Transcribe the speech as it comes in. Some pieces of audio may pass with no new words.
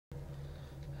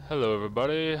Hello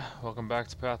everybody, welcome back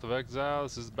to Path of Exile.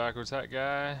 This is the backwards hat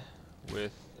guy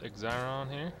with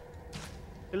Xziron here.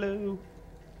 Hello.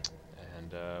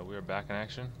 And we are back in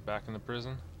action, back in the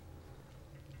prison.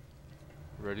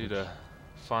 Ready to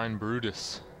find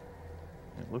Brutus.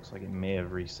 It looks like it may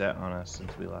have reset on us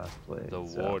since we last played. The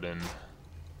warden.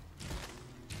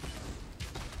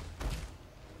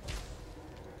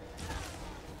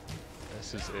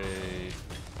 This is a...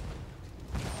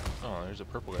 Oh, there's a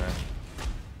purple guy.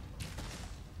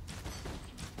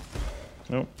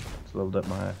 Nope. Just leveled up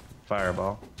my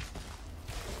fireball.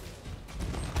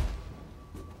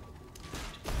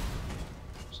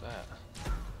 What's that?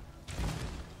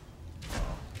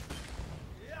 Oh.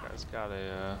 Guy's got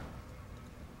a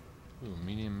ooh,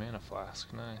 medium mana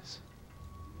flask. Nice.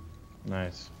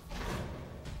 Nice.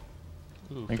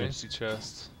 Ooh, fancy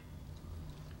chest.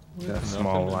 Got a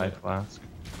small life flask.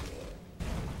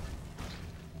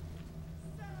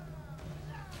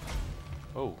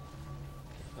 Oh.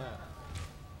 Yeah.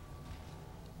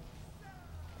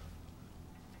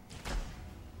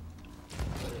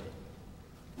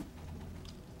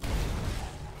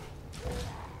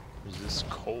 Resist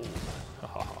cold.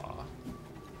 Haha.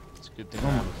 It's a good thing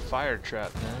I have a fire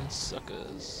trap, man.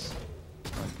 Suckers.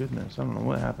 My goodness, I don't know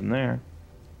what happened there.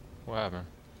 What happened?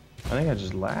 I think I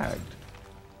just lagged.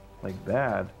 Like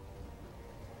bad.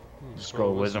 Ooh,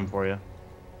 Scroll wisdom for you.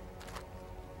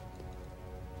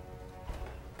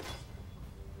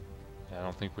 Yeah, I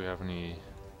don't think we have any...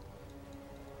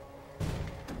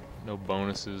 No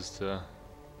bonuses to...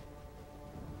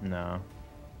 No.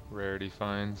 Rarity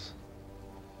finds.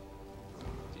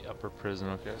 The upper prison.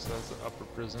 Okay, so that's the upper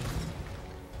prison.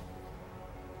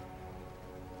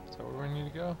 Is that where we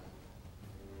need to go?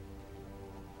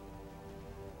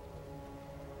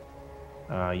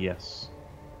 Yes.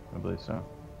 I believe so.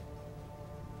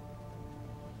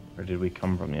 Or did we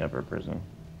come from the upper prison?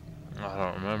 I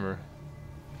don't remember.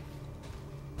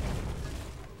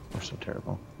 We're so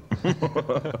terrible.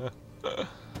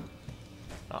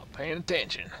 Not paying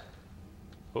attention.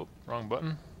 Oh, wrong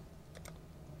button.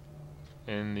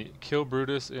 In the kill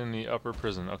Brutus in the upper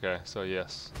prison. Okay, so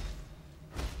yes.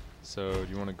 So do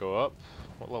you want to go up?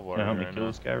 What level are Can you we help me right kill now?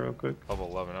 this guy real quick? Level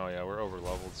 11. Oh yeah, we're over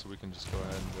leveled, so we can just go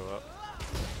ahead and go up.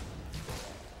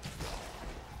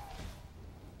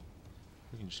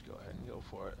 We can just go ahead and go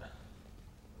for it.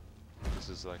 This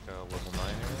is like a level 9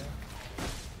 area.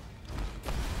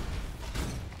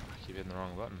 I keep hitting the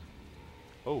wrong button.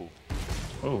 Oh.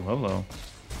 Oh, hello.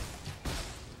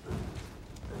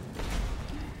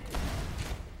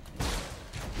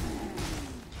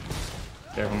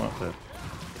 Careful not to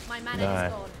My mana die.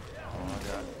 is gone. Oh my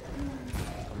god.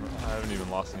 I haven't even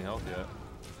lost any health yet.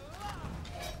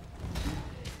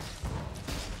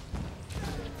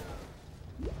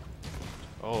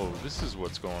 Oh, this is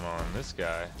what's going on. This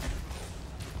guy.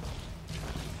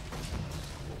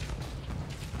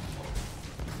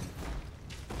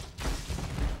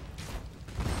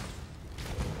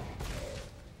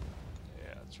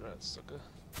 Yeah, that's right, sucker.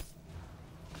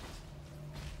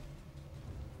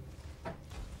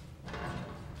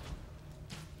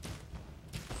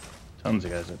 Tons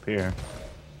of guys up here.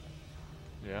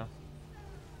 Yeah.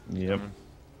 Yep. Coming.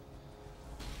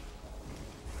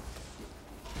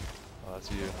 Oh,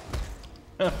 that's you.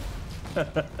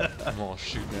 I'm all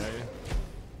shooting at you.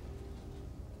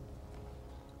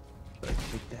 Like,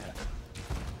 take that.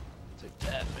 Take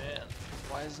that, man.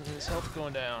 Why isn't his health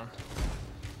going down?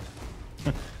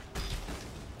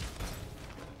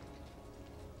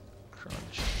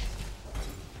 Crunch.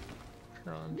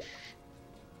 Crunch.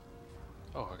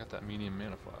 Oh, I got that medium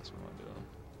mana flask. What am I doing?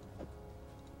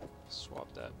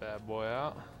 Swap that bad boy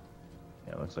out.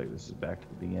 Yeah, it looks like this is back to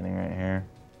the beginning right here.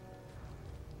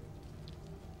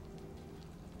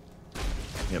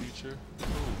 Yep. Future.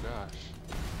 Oh gosh.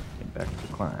 Get back to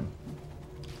climb.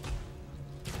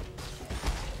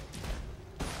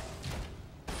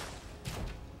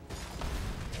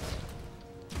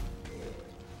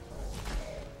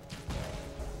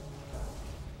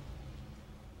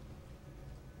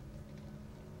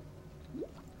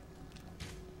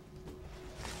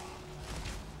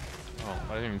 Oh,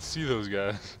 I didn't even see those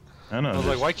guys. I know. I was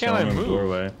like, why can't I move?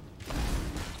 Doorway.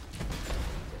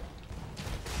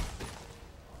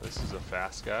 This is a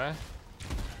fast guy.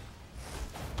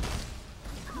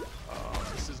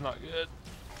 Oh, this is not good.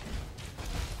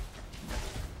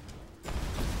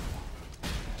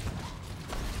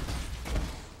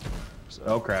 So,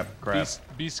 Oh crap! Crap.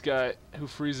 beast guy who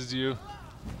freezes you.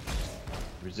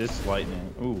 Resist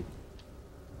lightning. Ooh.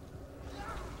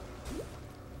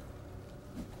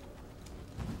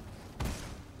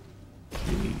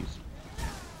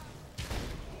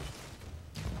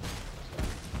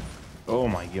 Oh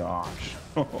my gosh.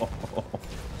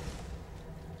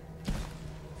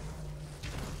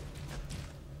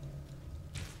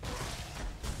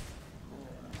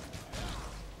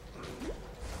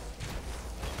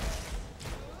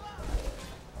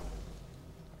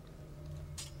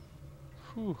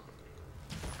 Whew.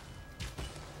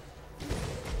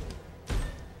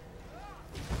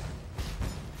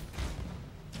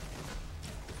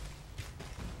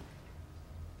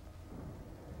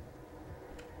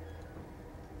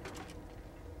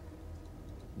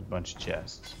 A bunch of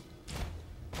chests.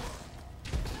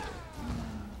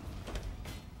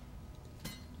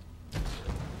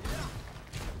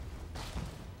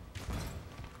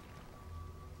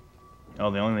 Oh,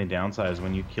 the only downside is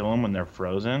when you kill them when they're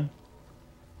frozen,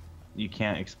 you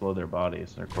can't explode their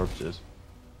bodies, their corpses.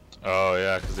 Oh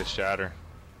yeah, because they shatter.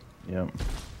 Yep.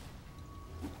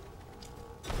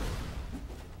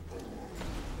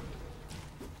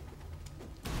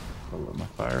 Pull up my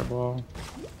fireball.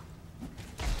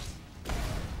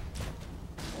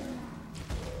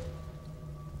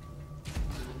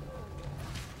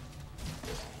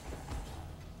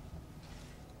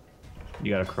 You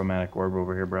got a chromatic orb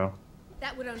over here, bro.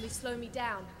 That would only slow me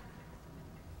down.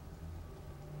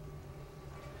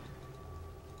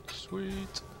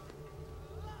 Sweet.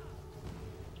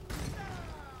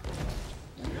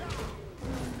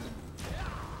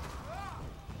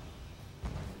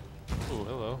 Oh,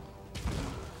 hello.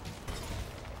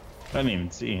 I didn't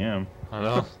even see him. I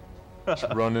know. Just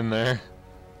run in there.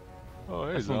 Oh,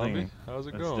 hey, That's zombie. How's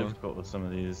it It's going? difficult with some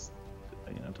of these,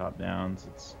 top downs.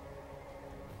 It's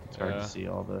hard to see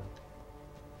all the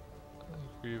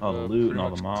We've, all the loot and pretty all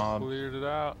the much mobs. cleared it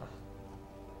out.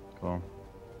 Cool.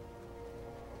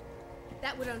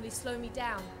 That would only slow me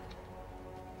down.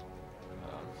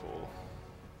 I'm full.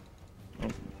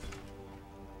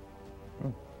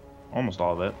 Oh, almost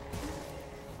all of it.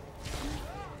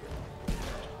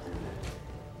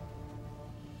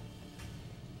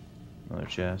 Another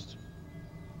chest.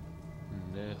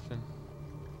 Nothing.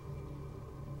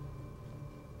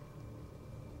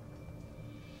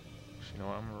 You know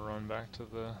what? I'm gonna run back to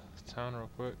the town real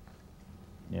quick.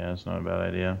 Yeah, it's not a bad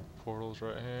idea. Portal's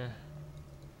right here.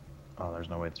 Oh, there's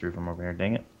no way through from over here.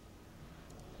 Dang it.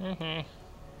 There's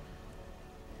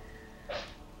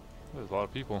a lot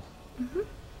of people.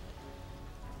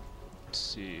 Let's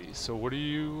see. So what are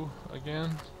you again?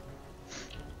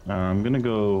 I'm gonna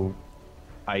go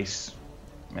ice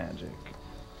magic.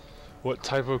 What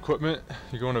type of equipment?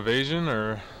 You going evasion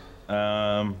or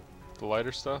Um, the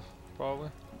lighter stuff? Probably.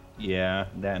 yeah,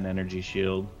 that and energy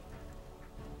shield.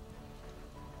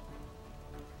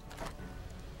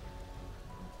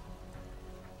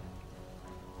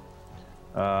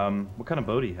 What kind of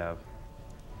bow do you have?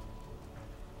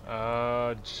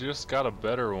 Just got a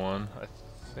better one, I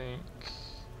think.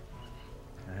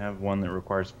 I have one that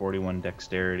requires 41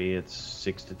 dexterity. It's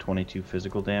 6 to 22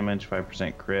 physical damage,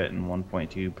 5% crit, and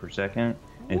 1.2 per second.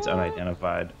 It's What?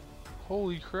 unidentified.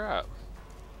 Holy crap.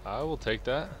 I will take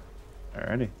that.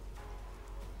 Alrighty.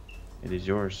 It is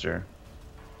yours, sir.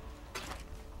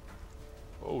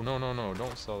 Oh, no, no, no.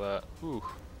 Don't sell that. Ooh.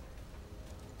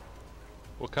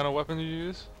 What kind of weapon do you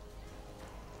use?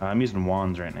 I'm using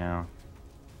wands right now.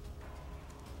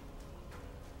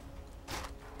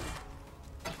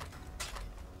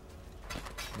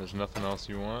 There's nothing else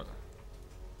you want?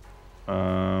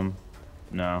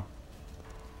 No.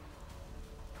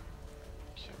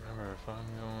 Can't remember if I'm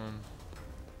going...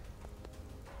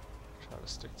 Try to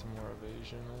stick to more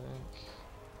evasion, I think.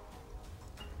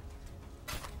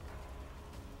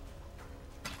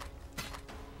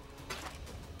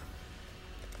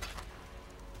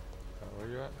 Where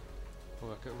you at? Oh,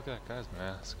 look at that guy's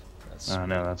mask. That's I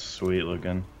know, that's sweet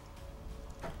looking.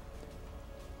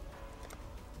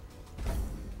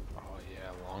 Oh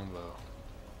yeah, longbow.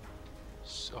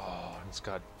 Oh, and it's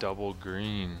got double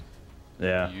green.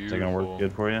 Yeah, is that gonna Beautiful. work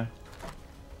good for you?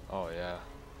 Oh yeah.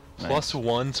 Nice.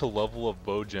 +1 to level of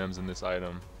bow gems in this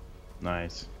item.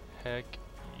 Nice. Heck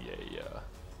yeah.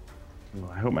 Ooh,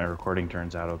 I hope my recording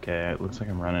turns out okay. It looks like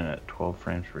I'm running at 12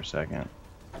 frames per second.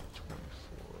 24.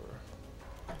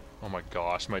 Oh my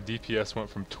gosh, my DPS went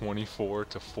from 24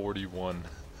 to 41.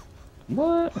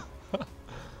 What?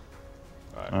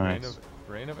 Alright, Nice.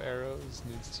 rain of arrows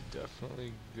needs to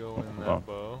definitely go in that Oh.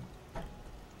 bow.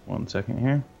 1 second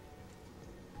here.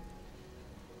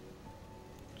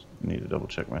 Just need to double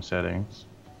check my settings.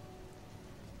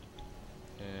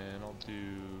 And I'll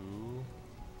do...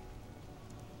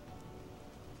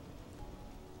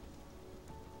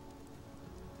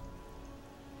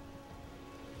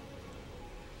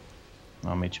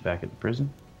 I'll meet you back at the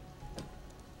prison.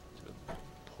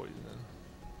 Poison.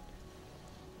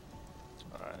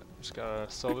 Just gotta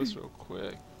sell this real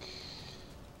quick.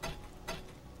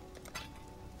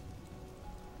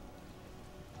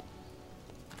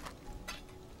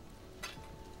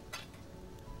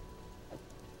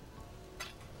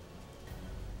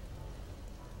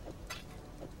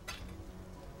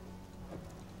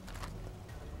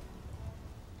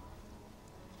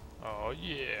 Oh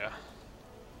yeah.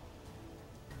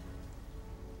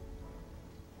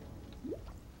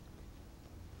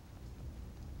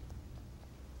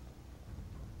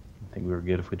 I think we were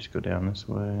good if we just go down this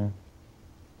way.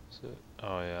 Is it?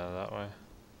 Oh yeah, that way.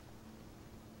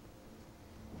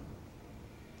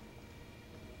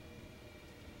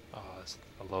 Oh,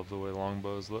 I love the way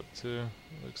longbows look too.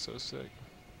 It looks so sick.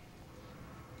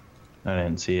 I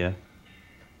didn't see ya.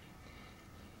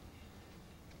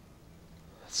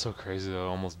 That's so crazy though. I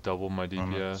almost doubled my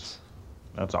DPS.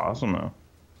 That's awesome though.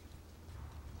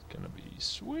 It's gonna be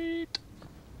sweet.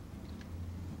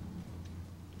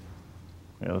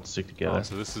 Yeah, let's stick together. Oh,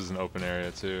 so this is an open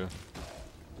area too.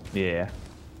 Yeah.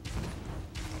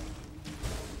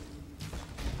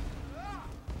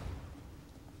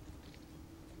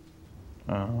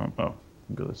 Oh,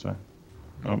 go this way.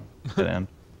 Oh, dead end.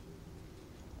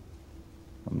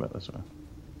 What about this way?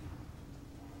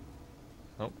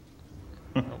 Nope.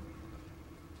 Nope.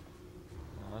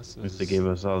 Well, this At least is... they gave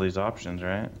us all these options,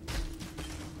 right?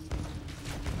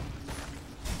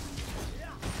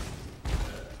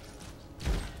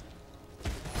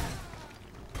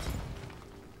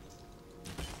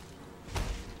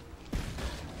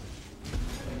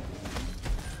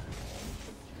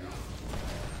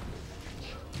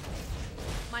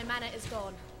 My mana is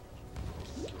gone.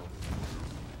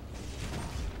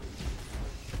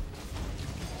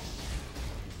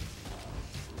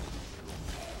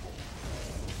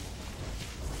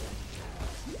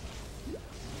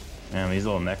 Man, these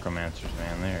little necromancers,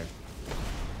 man, they're...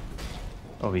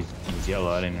 Oh, he's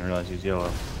yellow. I didn't realize he's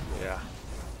yellow. Yeah.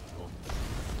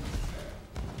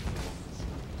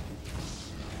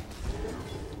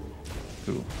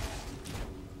 Ooh.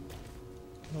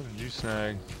 What did you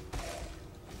snag?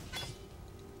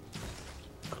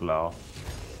 Claw.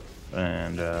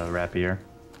 And rapier.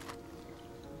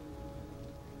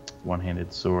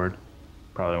 One-handed sword.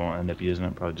 Probably won't end up using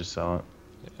it, probably just sell it.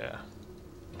 Yeah.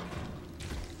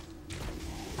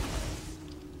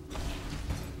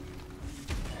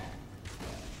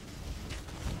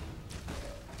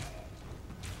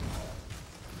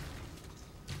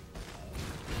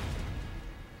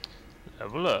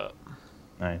 Level up.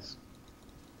 Nice.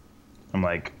 I'm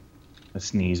like a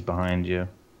sneeze behind you.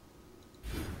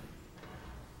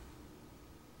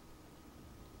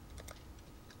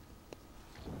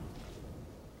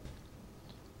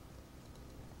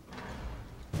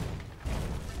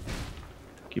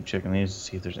 Keep checking these to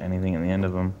see if there's anything at the end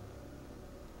of them.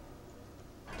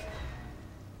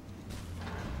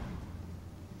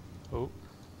 Oh.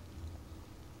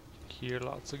 Here,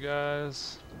 lots of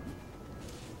guys.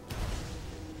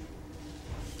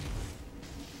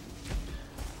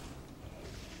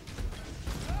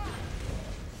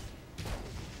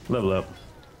 Level up.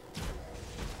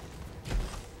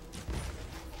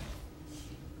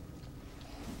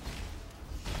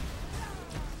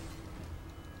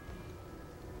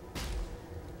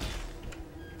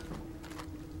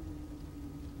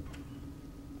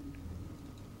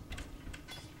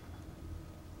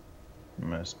 I'm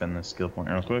gonna spend this skill point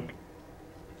real quick.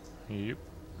 Yep.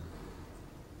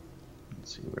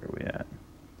 Let's see where we at.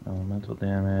 Elemental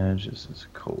damage. This is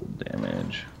cold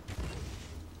damage.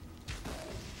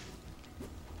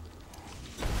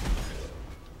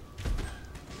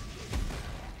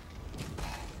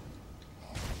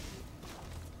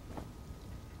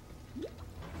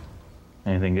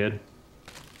 Anything good?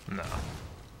 No.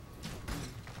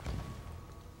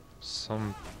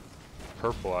 Some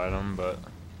purple item, but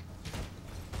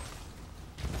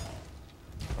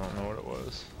I don't know what it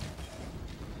was.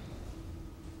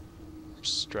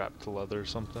 Strapped to leather or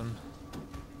something.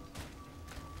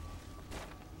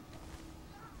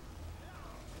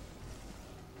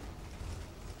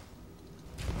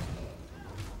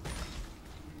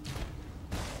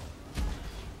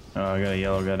 Oh, I got a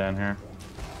yellow guy down here.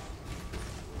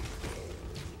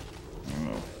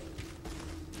 Oh.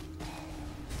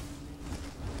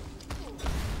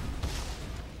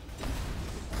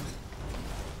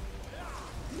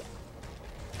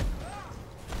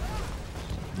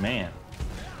 Man.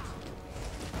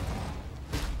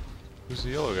 Who's the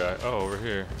yellow guy? Oh, over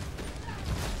here.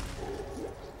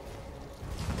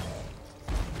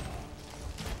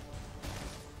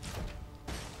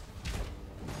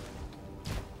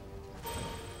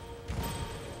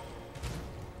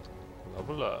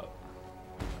 Level up.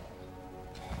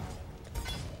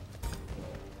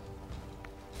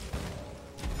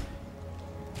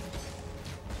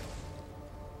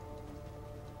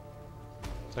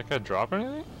 Does that guy drop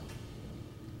anything?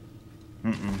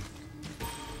 Mm-mm.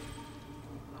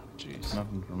 Jeez.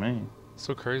 Nothing for me.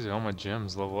 So crazy, all my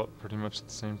gems level up pretty much at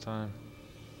the same time.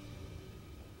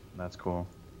 That's cool.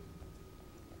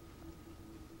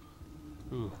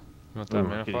 Ooh, you want that Ooh,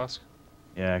 mana flask?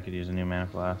 Yeah, I could use a new mana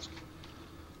flask.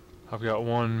 I've got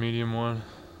one medium one.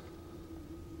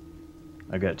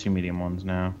 I got 2 medium ones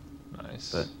now.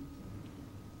 Nice. But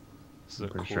this is a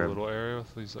pretty cool sure. little area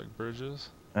with these like bridges.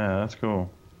 Yeah, that's cool.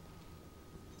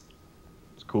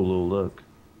 It's a cool little look.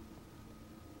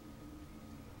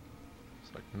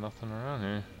 It's like nothing around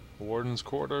here. Warden's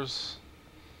quarters.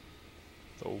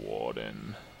 The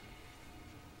warden.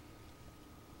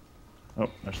 Oh,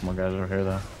 there's some more guys over here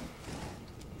though.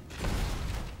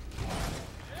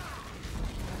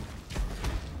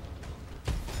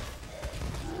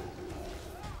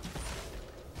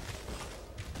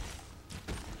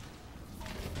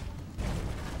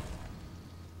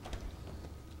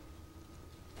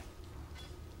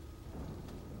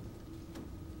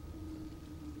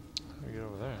 How do we get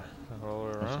over there? Go all the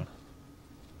way around?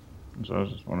 So I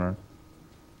was just wondering.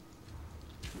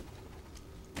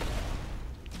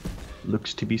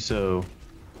 Looks to be so.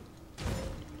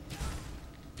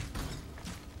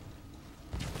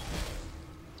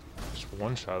 Just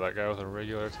one shot that guy with a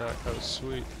regular attack. That was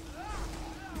sweet.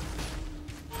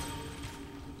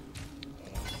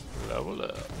 Level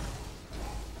up.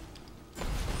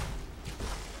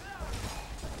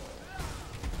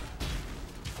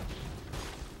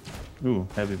 Ooh,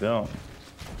 heavy belt.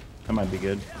 That might be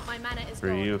good My mana is for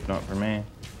gone. you, if not for me.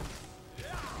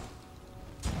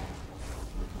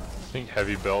 I think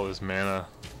heavy belt is mana.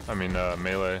 I mean,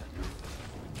 melee.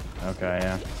 Okay,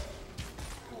 yeah.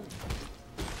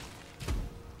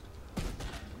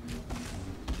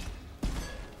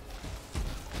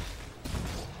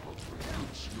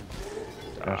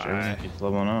 Gosh, everything keeps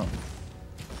leveling up.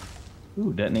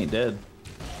 Ooh, detonate dead.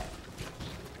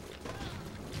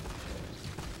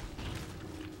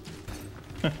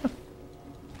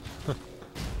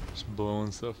 Just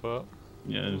blowing stuff up.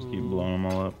 Yeah, just keep blowing them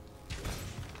all up.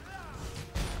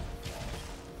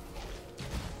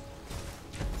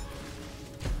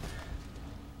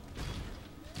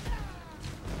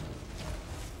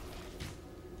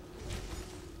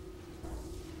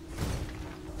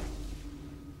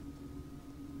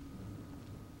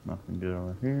 Nothing good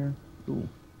over here. Ooh.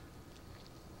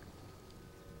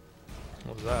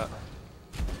 What was that?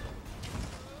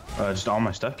 Just all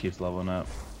my stuff keeps leveling up.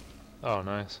 Oh,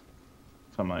 nice.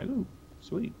 So I'm like, ooh,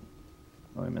 sweet.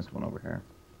 Oh, I missed one over here.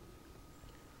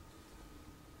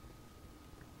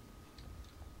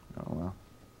 Oh well.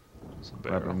 It's a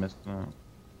Probably barrel. missed that.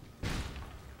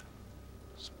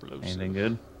 Explosive. Anything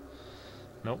good?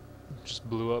 Nope. Just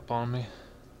blew up on me.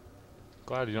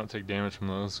 Glad you don't take damage from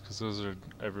those, because those are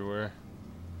everywhere.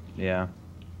 Yeah.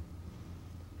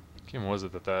 What game was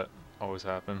it that always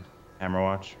happened? Hammer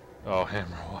watch. Oh,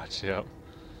 Hammer Watch, yep.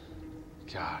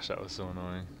 Gosh, that was so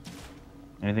annoying.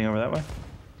 Anything over that way?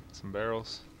 Some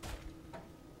barrels.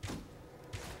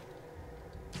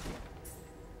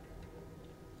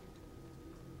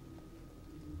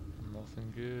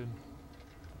 Nothing good.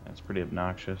 That's pretty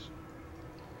obnoxious.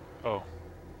 Oh.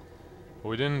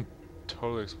 Well, we didn't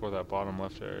totally explore that bottom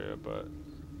left area, but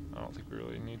I don't think we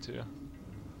really need to.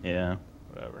 Yeah.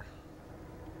 Whatever.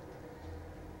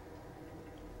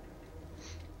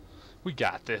 We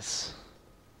got this.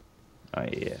 Oh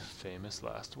yeah. Famous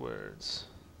last words.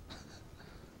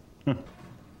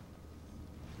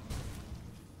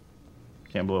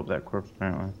 Can't blow up that corpse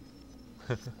apparently.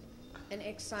 An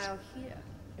exile here.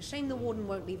 A shame the warden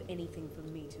won't leave anything for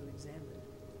me to examine.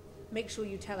 Make sure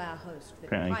you tell our host that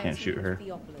Apparently you can't Piety shoot of her.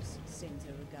 Theopolis sends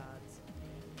her regards.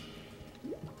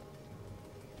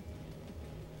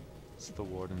 It's the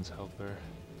warden's helper.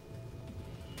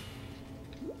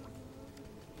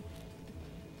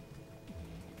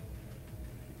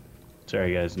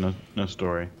 Sorry guys, no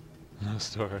story. No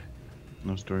story.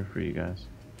 No story for you guys.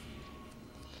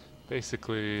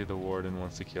 Basically, the warden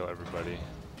wants to kill everybody.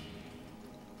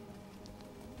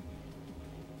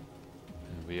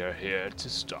 And we are here to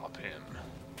stop him.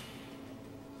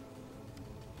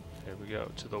 Here we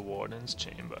go, to the warden's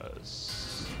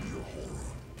chambers. Be a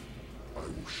horror. I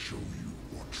will show you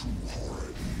what true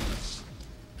horror is.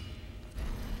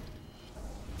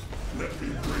 Let me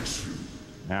embrace you.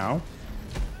 Ow.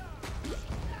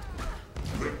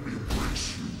 Let me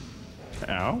embrace you.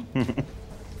 Ow.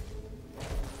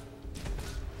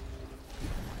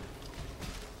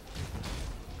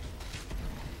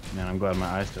 Man, I'm glad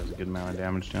my ice does a good amount of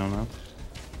damage down now.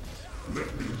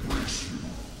 Let me embrace you.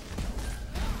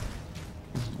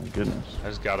 My goodness. I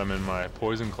just got him in my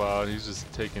poison cloud. He's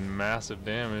just taking massive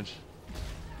damage.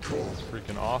 It's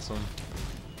freaking awesome.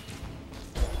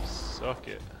 Suck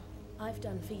it. I've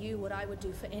done for you what I would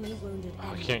do for any wounded Oh, I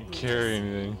enemy, can't Brutus. carry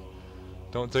anything.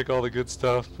 Don't take all the good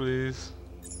stuff, please.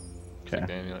 Okay.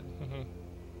 Damn, you're like,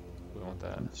 we want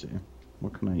that. Let's see.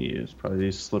 What can I use? Probably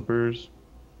these slippers.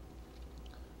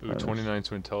 Ooh, 29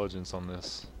 to intelligence on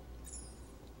this.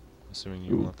 Assuming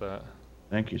you Ooh. want that.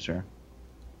 Thank you, sir.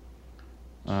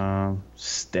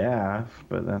 Staff,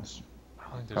 but that's I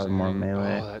don't think there's probably more anything-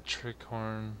 melee. Oh, that trick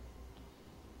horn.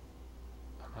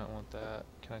 I might want that.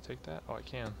 Can I take that? Oh, I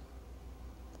can.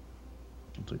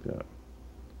 I'll take that.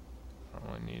 I don't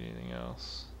really need anything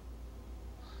else.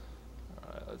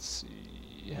 Alright, let's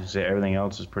see. I say everything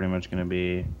else is pretty much going to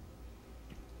be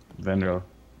vendor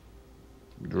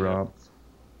drop.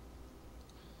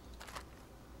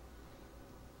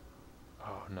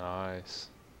 Oh, nice.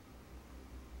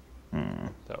 Hmm.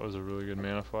 That was a really good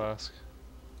mana flask.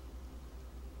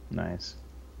 Nice.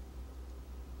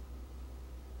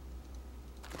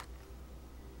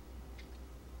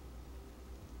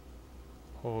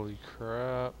 Holy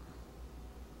crap.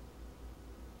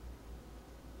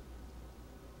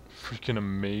 Freaking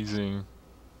amazing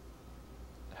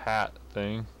hat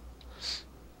thing.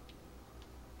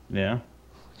 Yeah.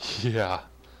 Yeah.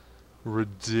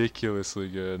 Ridiculously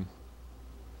good.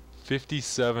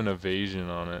 57 evasion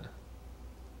on it.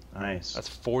 Nice. That's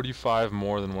 45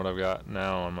 more than what I've got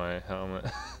now on my helmet.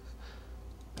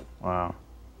 Wow.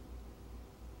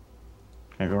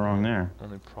 Can't go wrong there.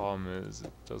 Only problem is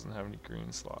it doesn't have any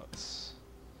green slots.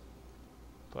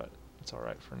 But it's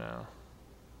alright for now.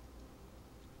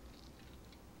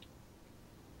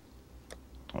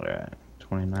 Alright.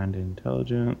 29 to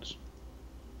intelligence.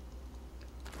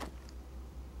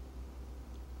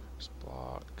 First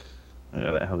block.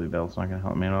 Yeah, that heavy belt's not gonna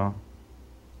help me at all.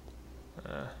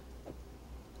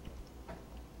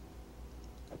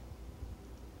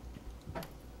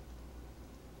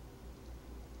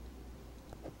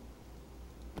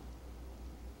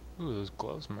 Ooh, those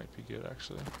gloves might be good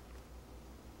actually.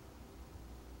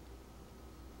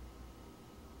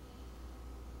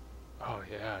 Oh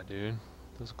yeah, dude.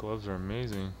 Those gloves are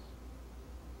amazing.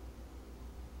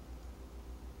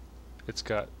 It's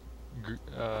got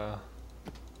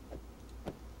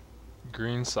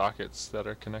green sockets that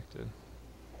are connected.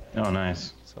 Oh,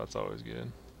 nice. So that's always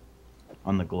good.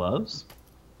 On the gloves?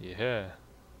 Yeah.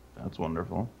 That's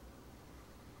wonderful.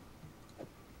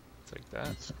 Take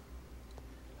that.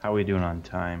 How are we doing on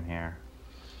time here?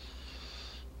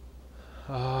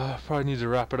 Probably need to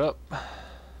wrap it up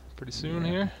pretty soon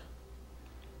Yeah. here.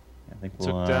 I think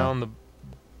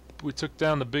We took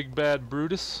down the big bad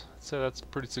Brutus. I'd say that's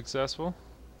pretty successful.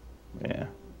 Yeah.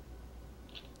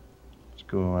 Let's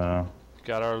go,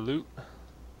 Got our loot.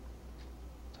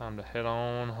 Time to head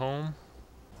on home.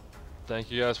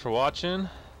 Thank you guys for watching.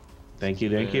 thank you.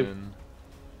 Been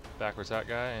Backwards Hat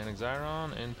Guy and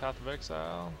Xziron in Path of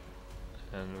Exile.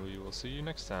 And we will see you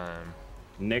next time.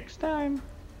 Next time.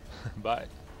 Bye.